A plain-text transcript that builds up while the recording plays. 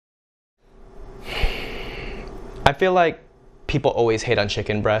I feel like people always hate on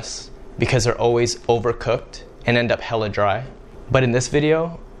chicken breasts because they're always overcooked and end up hella dry. But in this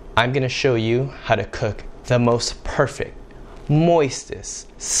video, I'm gonna show you how to cook the most perfect, moistest,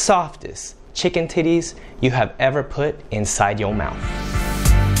 softest chicken titties you have ever put inside your mouth.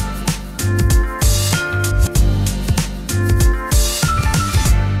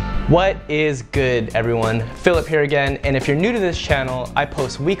 What is good, everyone? Philip here again, and if you're new to this channel, I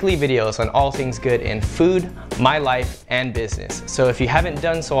post weekly videos on all things good in food, my life, and business. So if you haven't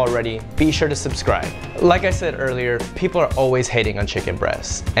done so already, be sure to subscribe. Like I said earlier, people are always hating on chicken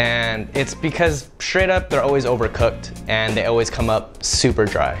breasts, and it's because straight up they're always overcooked and they always come up super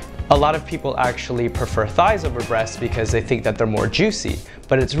dry. A lot of people actually prefer thighs over breasts because they think that they're more juicy,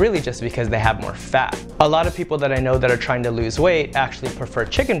 but it's really just because they have more fat. A lot of people that I know that are trying to lose weight actually prefer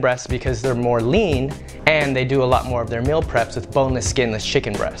chicken breasts because they're more lean and they do a lot more of their meal preps with boneless, skinless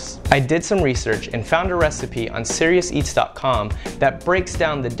chicken breasts. I did some research and found a recipe on SeriousEats.com that breaks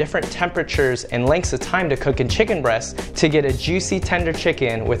down the different temperatures and lengths of time to cook in chicken breasts to get a juicy, tender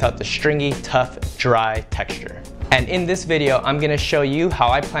chicken without the stringy, tough, dry texture. And in this video, I'm gonna show you how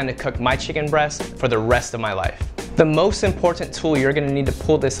I plan to cook my chicken breast for the rest of my life. The most important tool you're gonna need to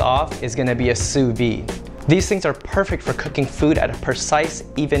pull this off is gonna be a sous vide. These things are perfect for cooking food at a precise,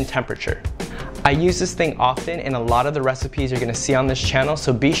 even temperature. I use this thing often in a lot of the recipes you're gonna see on this channel,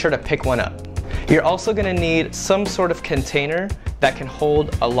 so be sure to pick one up. You're also gonna need some sort of container that can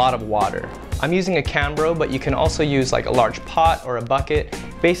hold a lot of water. I'm using a Cambro, but you can also use like a large pot or a bucket.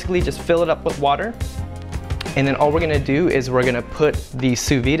 Basically just fill it up with water. And then all we're gonna do is we're gonna put the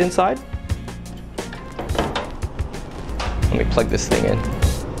sous vide inside. Let me plug this thing in.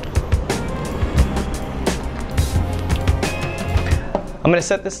 I'm gonna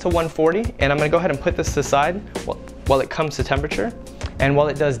set this to 140 and I'm gonna go ahead and put this to the side while it comes to temperature. And while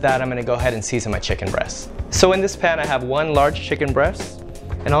it does that, I'm gonna go ahead and season my chicken breast. So in this pan, I have one large chicken breast,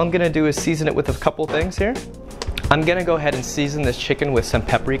 and all I'm gonna do is season it with a couple things here. I'm gonna go ahead and season this chicken with some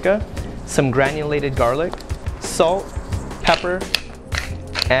paprika, some granulated garlic, salt, pepper,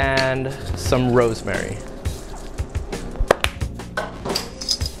 and some rosemary.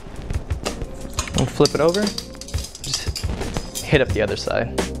 And flip it over, just hit up the other side.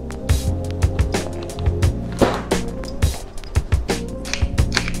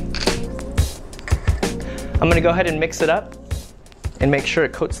 I'm gonna go ahead and mix it up and make sure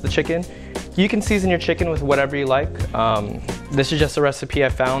it coats the chicken. You can season your chicken with whatever you like. This is just a recipe I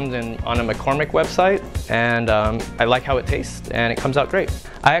found on a McCormick website, and I like how it tastes and it comes out great.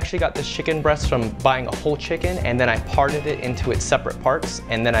 I actually got this chicken breast from buying a whole chicken, and then I parted it into its separate parts,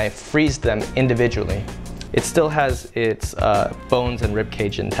 and then I freezed them individually. It still has its bones and rib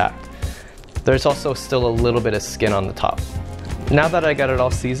cage intact. There's also still a little bit of skin on the top. Now that I got it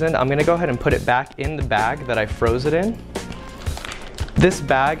all seasoned, I'm gonna go ahead and put it back in the bag that I froze it in. This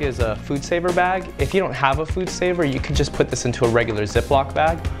bag is a food saver bag. If you don't have a food saver, you could just put this into a regular Ziploc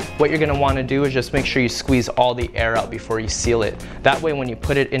bag. What you're gonna wanna do is just make sure you squeeze all the air out before you seal it. That way when you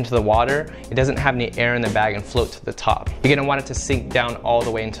put it into the water, it doesn't have any air in the bag and float to the top. You're gonna want it to sink down all the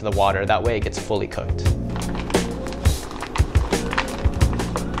way into the water. That way it gets fully cooked.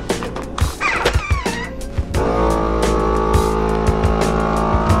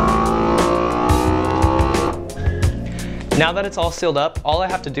 Now that it's all sealed up, all I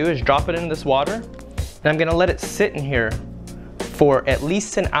have to do is drop it in this water, and I'm gonna let it sit in here for at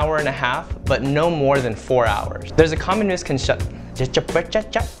least an hour and a half, but no more than 4 hours. There's a common misconception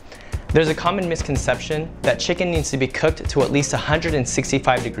that chicken needs to be cooked to at least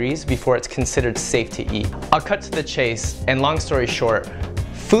 165 degrees before it's considered safe to eat. I'll cut to the chase, and long story short,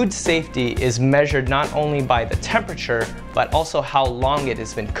 food safety is measured not only by the temperature, but also how long it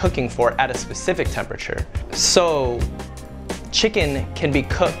has been cooking for at a specific temperature. So, chicken can be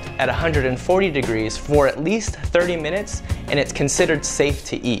cooked at 140 degrees for at least 30 minutes, and it's considered safe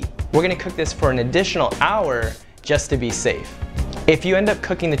to eat. We're gonna cook this for an additional hour just to be safe. If you end up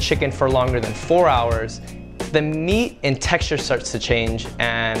cooking the chicken for longer than 4 hours, the meat and texture starts to change,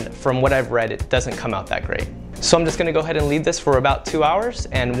 and from what I've read, it doesn't come out that great. So I'm just gonna go ahead and leave this for about 2 hours,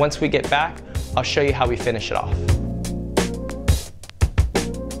 and once we get back, I'll show you how we finish it off.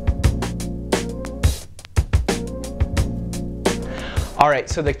 All right,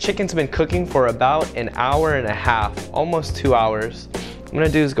 so the chicken's been cooking for about an hour and a half, almost 2 hours. What I'm gonna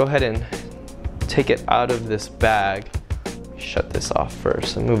do is go ahead and take it out of this bag. Shut this off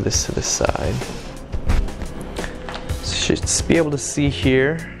first and move this to the side. So you should be able to see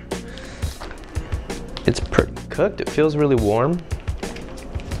here, it's pretty cooked. It feels really warm.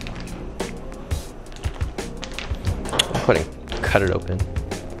 Cut it open.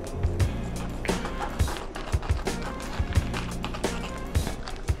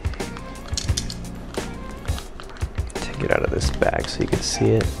 grab this bag so you can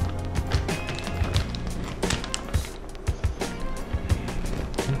see it.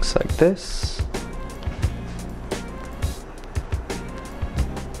 Looks like this.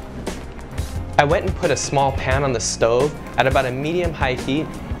 I went and put a small pan on the stove at about a medium-high heat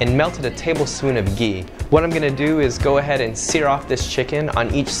and melted a tablespoon of ghee. What I'm gonna do is go ahead and sear off this chicken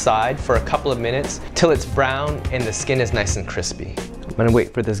on each side for a couple of minutes till it's brown and the skin is nice and crispy. I'm gonna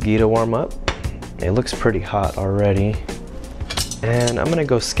wait for this ghee to warm up. It looks pretty hot already. And I'm gonna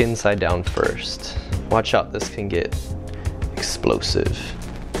go skin side down first. Watch out, this can get explosive.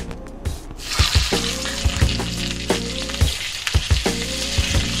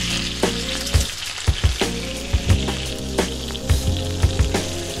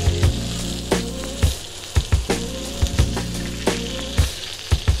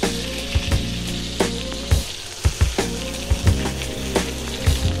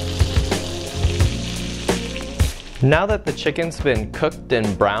 Now that the chicken's been cooked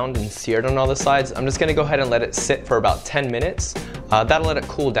and browned and seared on all the sides, I'm just gonna go ahead and let it sit for about 10 minutes. That'll let it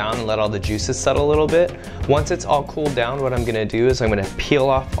cool down and let all the juices settle a little bit. Once it's all cooled down, what I'm gonna do is I'm gonna peel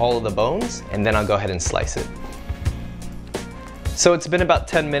off all of the bones and then I'll go ahead and slice it. So it's been about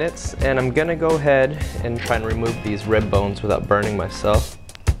 10 minutes and I'm gonna go ahead and try and remove these rib bones without burning myself.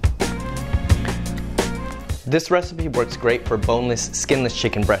 This recipe works great for boneless, skinless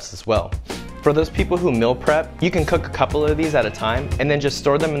chicken breasts as well. For those people who meal prep, you can cook a couple of these at a time and then just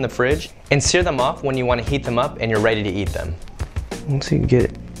store them in the fridge and sear them off when you want to heat them up and you're ready to eat them. Once you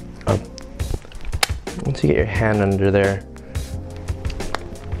get your hand under there,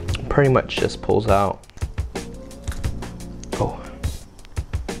 it pretty much just pulls out. Oh,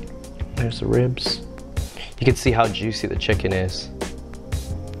 there's the ribs. You can see how juicy the chicken is.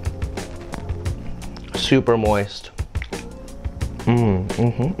 Super moist.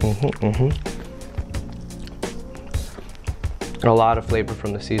 A lot of flavor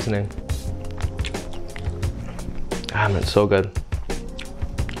from the seasoning. It's so good.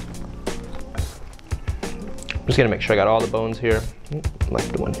 I'm just gonna make sure I got all the bones here.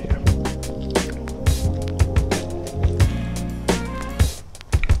 Left one here.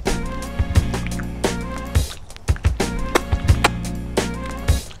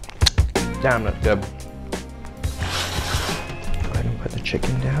 Damn, that's good. Go ahead and put the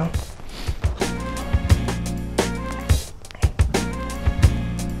chicken down.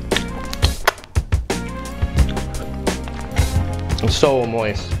 It's so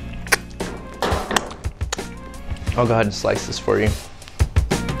moist. I'll go ahead and slice this for you.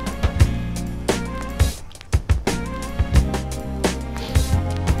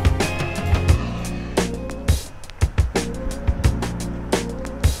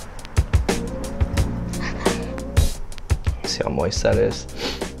 See how moist that is.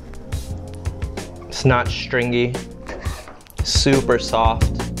 It's not stringy, super soft.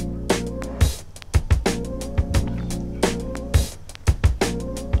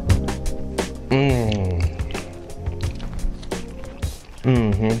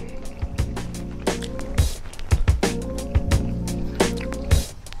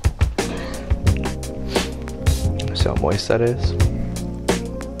 See how moist that is?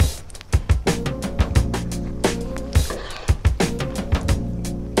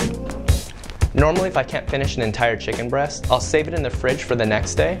 Normally, if I can't finish an entire chicken breast, I'll save it in the fridge for the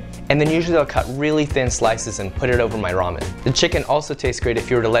next day, and then usually I'll cut really thin slices and put it over my ramen. The chicken also tastes great if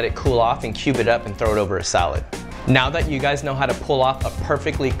you were to let it cool off and cube it up and throw it over a salad. Now that you guys know how to pull off a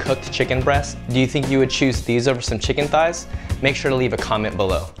perfectly cooked chicken breast, do you think you would choose these over some chicken thighs? Make sure to leave a comment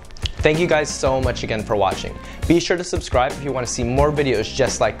below. Thank you guys so much again for watching. Be sure to subscribe if you want to see more videos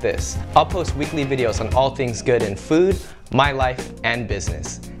just like this. I'll post weekly videos on all things good in food, my life, and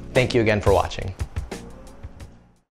business. Thank you again for watching.